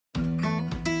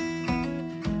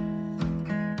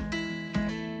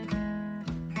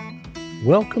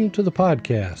Welcome to the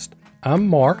podcast. I'm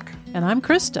Mark. And I'm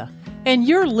Krista. And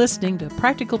you're listening to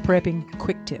Practical Prepping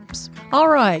Quick Tips. All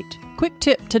right, quick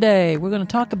tip today. We're going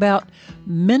to talk about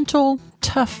mental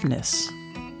toughness.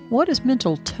 What is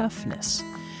mental toughness?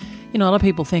 You know, a lot of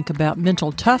people think about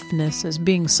mental toughness as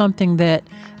being something that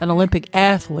an Olympic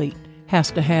athlete has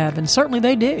to have, and certainly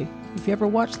they do. If you ever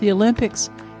watch the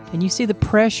Olympics and you see the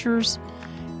pressures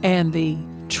and the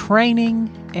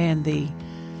training and the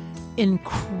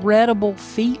incredible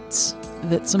feats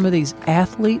that some of these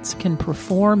athletes can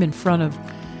perform in front of,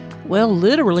 well,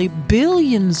 literally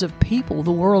billions of people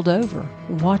the world over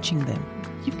watching them.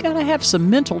 You've got to have some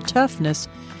mental toughness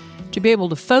to be able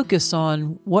to focus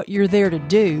on what you're there to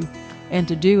do and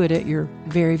to do it at your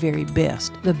very, very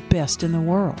best, the best in the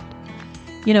world.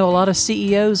 You know, a lot of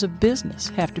CEOs of business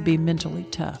have to be mentally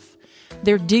tough.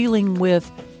 They're dealing with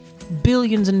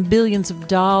billions and billions of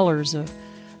dollars of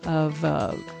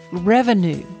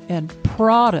revenue and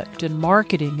product and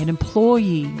marketing and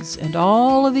employees and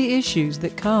all of the issues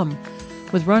that come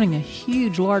with running a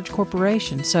huge, large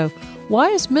corporation. So why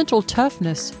is mental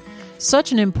toughness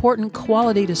such an important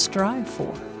quality to strive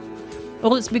for?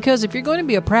 Well, it's because if you're going to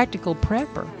be a practical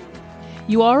prepper,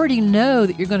 you already know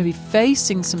that you're going to be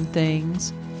facing some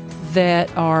things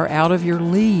that are out of your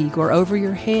league or over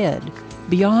your head,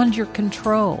 beyond your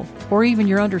control or even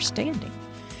your understanding.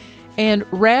 And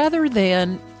rather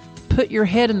than put your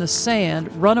head in the sand,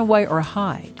 run away, or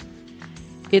hide,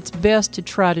 it's best to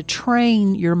try to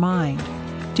train your mind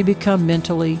to become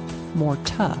mentally more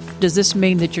tough. Does this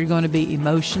mean that you're going to be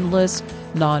emotionless,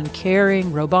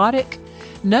 non-caring, robotic?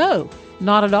 No,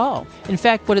 not at all. In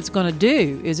fact, what it's going to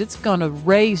do is it's going to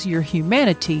raise your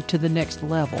humanity to the next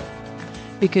level,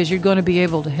 because you're going to be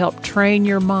able to help train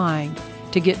your mind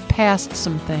to get past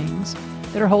some things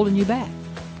that are holding you back.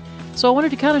 So I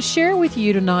wanted to kind of share with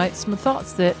you tonight some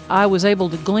thoughts that I was able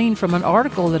to glean from an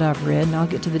article that I've read, and I'll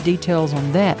get to the details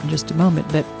on that in just a moment.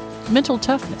 But mental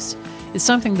toughness is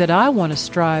something that I want to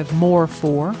strive more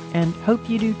for, and hope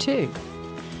you do too.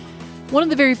 One of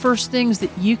the very first things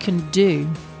that you can do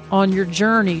on your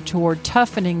journey toward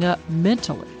toughening up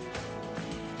mentally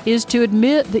is to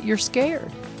admit that you're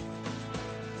scared.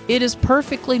 It is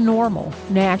perfectly normal,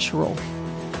 natural,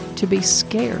 to be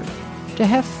scared, to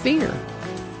have fear.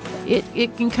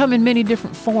 It can come in many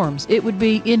different forms. It would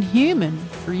be inhuman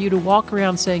for you to walk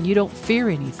around saying you don't fear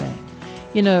anything.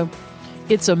 You know,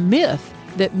 it's a myth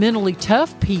that mentally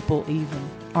tough people even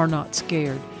are not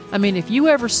scared. I mean, if you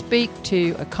ever speak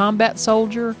to a combat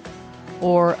soldier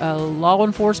or a law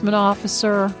enforcement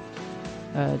officer,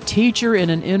 a teacher in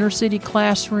an inner city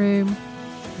classroom,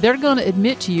 they're going to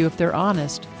admit to you, if they're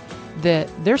honest, that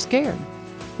they're scared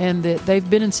and that they've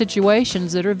been in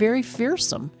situations that are very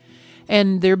fearsome.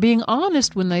 And they're being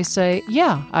honest when they say,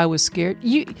 yeah, I was scared.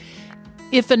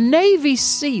 If a Navy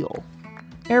SEAL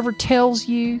ever tells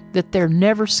you that they're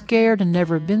never scared and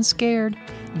never been scared,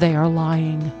 they are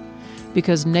lying.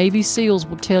 Because Navy SEALs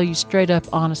will tell you straight up,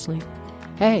 honestly,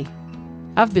 hey,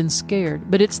 I've been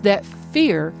scared. But it's that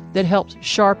fear that helps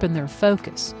sharpen their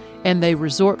focus. And they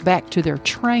resort back to their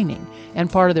training.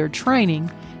 And part of their training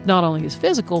not only is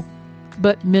physical,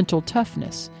 but mental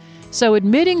toughness. So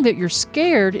admitting that you're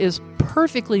scared is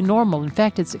perfectly normal. In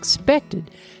fact, it's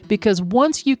expected, because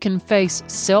once you can face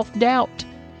self-doubt,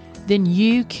 then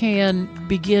you can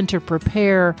begin to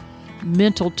prepare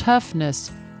mental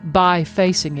toughness by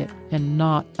facing it and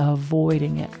not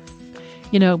avoiding it.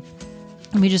 You know,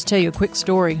 let me just tell you a quick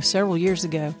story. Several years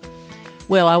ago,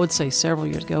 well, I would say several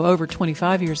years ago, over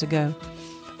 25 years ago,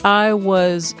 I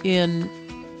was in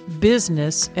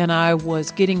business and I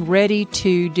was getting ready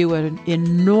to do an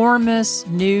enormous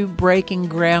new breaking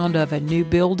ground of a new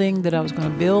building that I was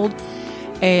going to build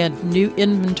and new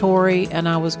inventory, and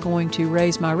I was going to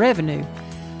raise my revenue.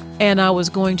 And I was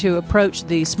going to approach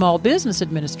the Small Business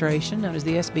Administration, known as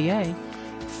the SBA,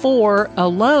 for a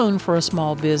loan for a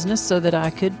small business so that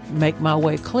I could make my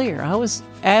way clear. I was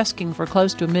asking for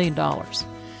close to $1 million.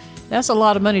 That's a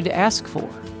lot of money to ask for.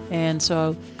 And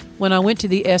so when I went to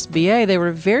the SBA, they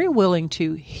were very willing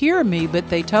to hear me, but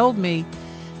they told me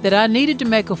that I needed to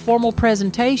make a formal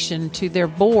presentation to their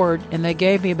board, and they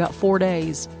gave me about 4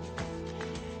 days.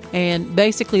 And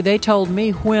basically, they told me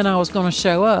when I was going to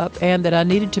show up and that I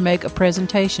needed to make a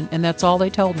presentation, and that's all they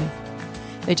told me.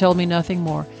 They told me nothing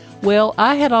more. Well,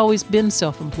 I had always been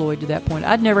self-employed to that point.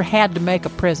 I'd never had to make a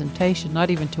presentation,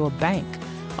 not even to a bank.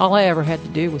 All I ever had to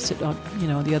do was sit on,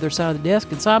 the other side of the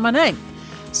desk and sign my name.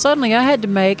 Suddenly, I had to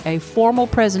make a formal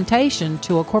presentation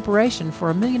to a corporation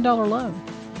for $1 million loan.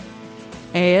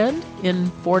 And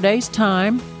in 4 days'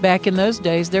 time, back in those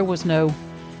days, there was no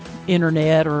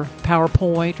internet or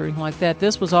PowerPoint or anything like that.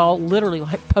 This was all literally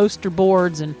like poster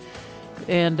boards and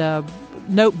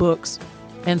notebooks.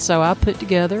 And so I put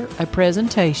together a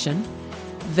presentation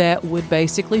that would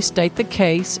basically state the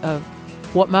case of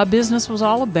what my business was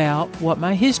all about, what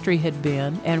my history had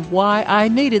been, and why I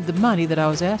needed the money that I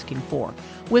was asking for,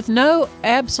 with no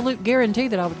absolute guarantee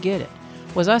that I would get it.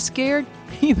 Was I scared?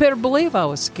 You better believe I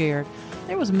was scared.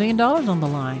 There was $1 million on the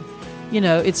line. You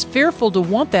know, it's fearful to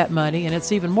want that money, and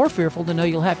it's even more fearful to know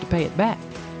you'll have to pay it back.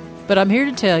 But I'm here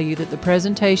to tell you that the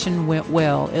presentation went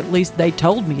well. At least they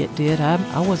told me it did.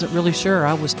 I wasn't really sure.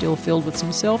 I was still filled with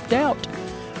some self-doubt.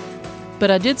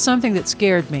 But I did something that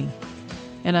scared me.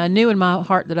 And I knew in my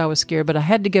heart that I was scared, but I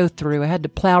had to go through. I had to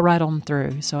plow right on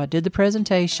through. So I did the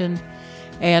presentation,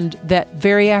 and that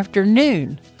very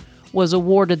afternoon was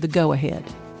awarded the go-ahead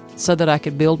so that I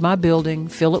could build my building,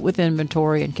 fill it with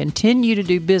inventory, and continue to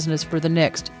do business for the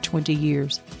next 20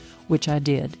 years, which I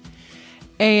did.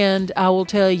 And I will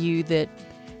tell you that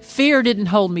fear didn't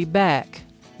hold me back,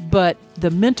 but the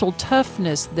mental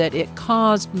toughness that it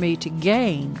caused me to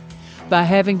gain by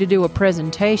having to do a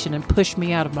presentation and push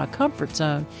me out of my comfort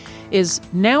zone is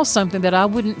now something that I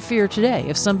wouldn't fear today.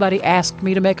 If somebody asked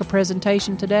me to make a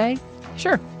presentation today,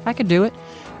 sure, I could do it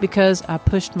because I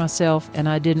pushed myself and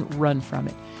I didn't run from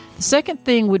it. The second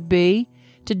thing would be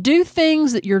to do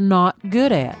things that you're not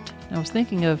good at. I was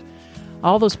thinking of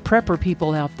all those prepper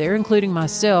people out there, including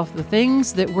myself, the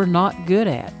things that we're not good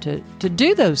at, to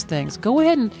do those things. Go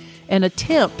ahead and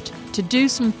attempt to do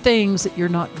some things that you're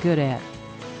not good at.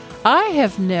 I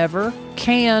have never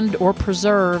canned or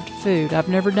preserved food. I've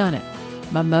never done it.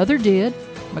 My mother did.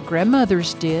 My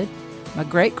grandmothers did. My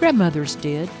great-grandmothers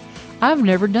did. I've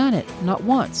never done it. Not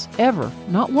once. Ever.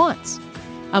 Not once.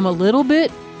 I'm a little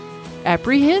bit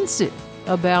apprehensive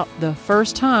about the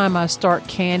first time I start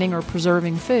canning or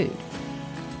preserving food,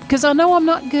 because I know I'm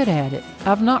not good at it.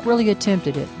 I've not really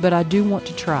attempted it, but I do want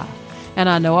to try. And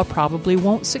I know I probably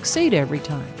won't succeed every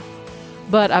time.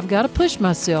 But I've got to push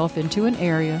myself into an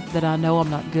area that I know I'm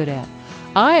not good at.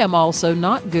 I am also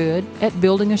not good at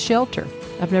building a shelter.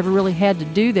 I've never really had to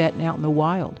do that out in the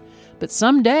wild. But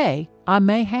someday I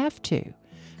may have to.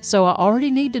 So I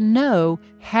already need to know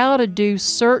how to do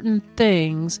certain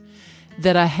things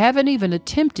that I haven't even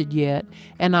attempted yet.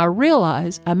 And I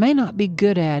realize I may not be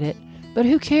good at it, but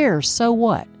who cares? So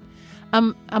what?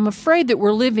 I'm afraid that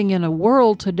we're living in a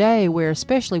world today where,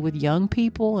 especially with young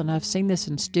people, and I've seen this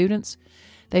in students,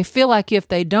 they feel like if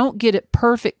they don't get it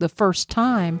perfect the first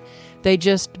time, they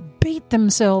just beat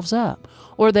themselves up.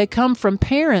 Or they come from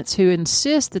parents who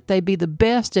insist that they be the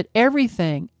best at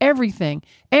everything. And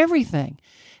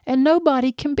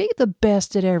nobody can be the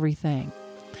best at everything.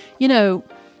 You know,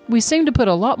 we seem to put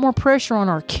a lot more pressure on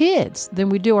our kids than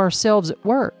we do ourselves at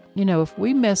work. You know, if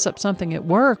we mess up something at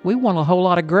work, we want a whole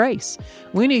lot of grace.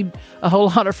 We need a whole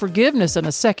lot of forgiveness and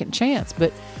a second chance.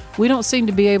 But we don't seem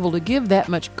to be able to give that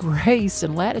much grace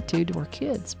and latitude to our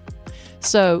kids.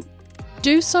 So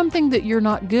do something that you're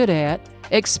not good at.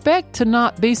 Expect to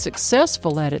not be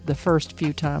successful at it the first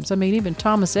few times. I mean, even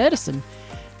Thomas Edison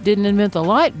didn't invent the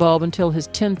light bulb until his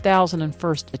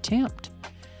 10,001st attempt.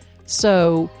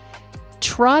 So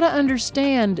try to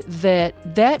understand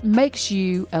that makes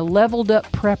you a leveled up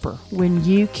prepper when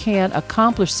you can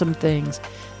accomplish some things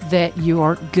that you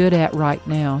aren't good at right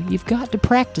now. You've got to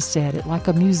practice at it like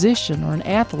a musician or an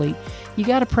athlete. You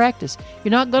got to practice.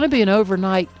 You're not going to be an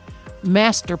overnight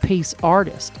masterpiece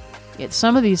artist.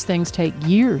 Some of these things take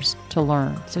years to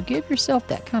learn. So give yourself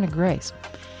that kind of grace.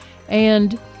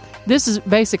 And this is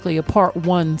basically a part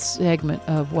one segment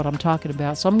of what I'm talking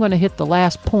about. So I'm going to hit the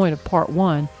last point of part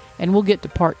one, and we'll get to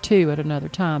part two at another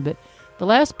time. But the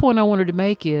last point I wanted to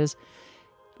make is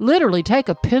literally take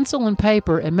a pencil and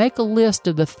paper and make a list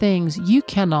of the things you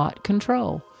cannot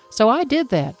control. So I did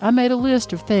that. I made a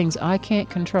list of things I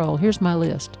can't control. Here's my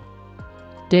list.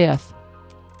 Death.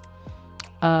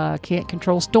 I can't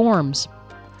control storms.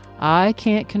 I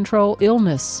can't control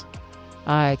illness.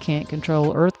 I can't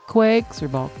control earthquakes or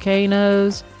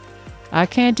volcanoes. I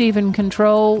can't even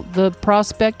control the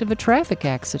prospect of a traffic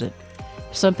accident.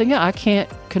 Something I can't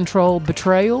control,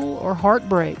 betrayal or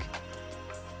heartbreak.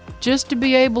 Just to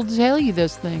be able to tell you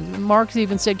those things. Mark's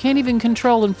even said, can't even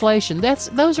control inflation.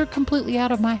 Those are completely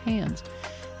out of my hands.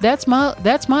 That's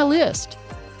my list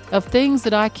of things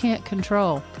that I can't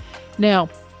control. Now,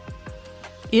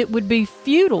 it would be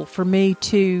futile for me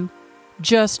to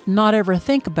just not ever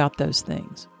think about those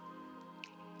things.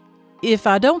 If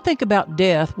I don't think about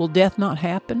death, will death not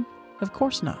happen? Of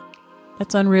course not.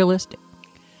 That's unrealistic.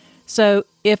 So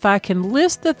if I can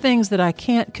list the things that I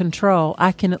can't control,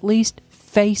 I can at least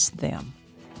face them.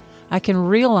 I can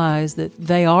realize that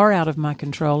they are out of my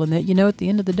control, and that, at the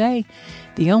end of the day,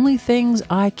 the only things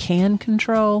I can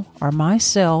control are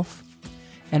myself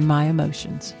and my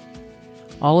emotions.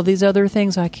 All of these other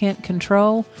things I can't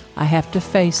control, I have to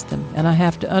face them, and I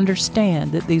have to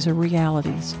understand that these are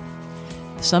realities.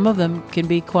 Some of them can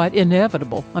be quite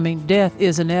inevitable. Death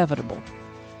is inevitable.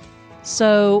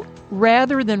 So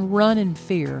rather than run in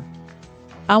fear,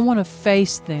 I want to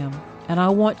face them, and I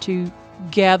want to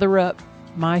gather up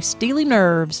my steely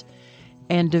nerves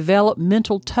and develop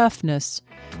mental toughness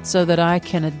so that I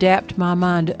can adapt my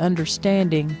mind to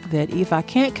understanding that if I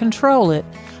can't control it,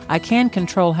 I can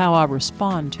control how I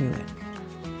respond to it.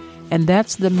 And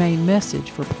that's the main message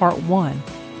for part 1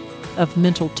 of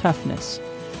mental toughness.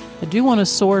 I do want to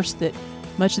source that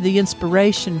much of the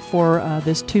inspiration for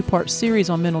this 2-part series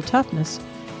on mental toughness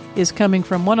is coming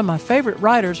from one of my favorite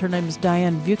writers. Her name is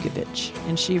Diane Vukovic,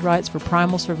 and she writes for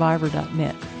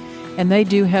PrimalSurvivor.net. And they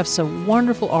do have some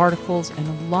wonderful articles and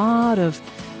a lot of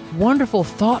wonderful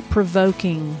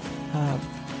thought-provoking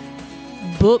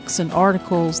books and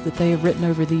articles that they have written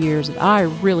over the years, and I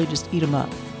really just eat them up.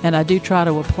 And I do try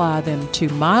to apply them to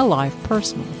my life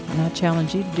personally, and I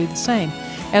challenge you to do the same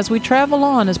as we travel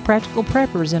on as practical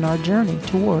preppers in our journey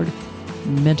toward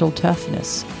mental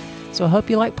toughness. So I hope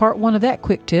you like part 1 of that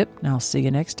quick tip, and I'll see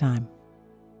you next time.